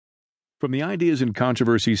From the Ideas and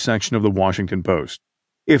Controversies section of the Washington Post.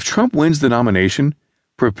 If Trump wins the nomination,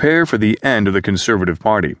 prepare for the end of the Conservative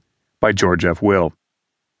Party, by George F. Will.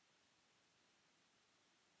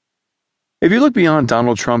 If you look beyond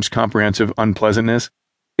Donald Trump's comprehensive unpleasantness,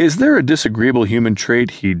 is there a disagreeable human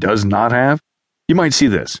trait he does not have? You might see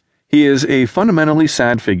this. He is a fundamentally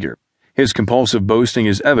sad figure. His compulsive boasting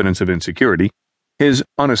is evidence of insecurity. His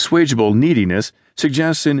unassuageable neediness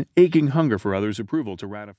suggests an aching hunger for others' approval to ratify.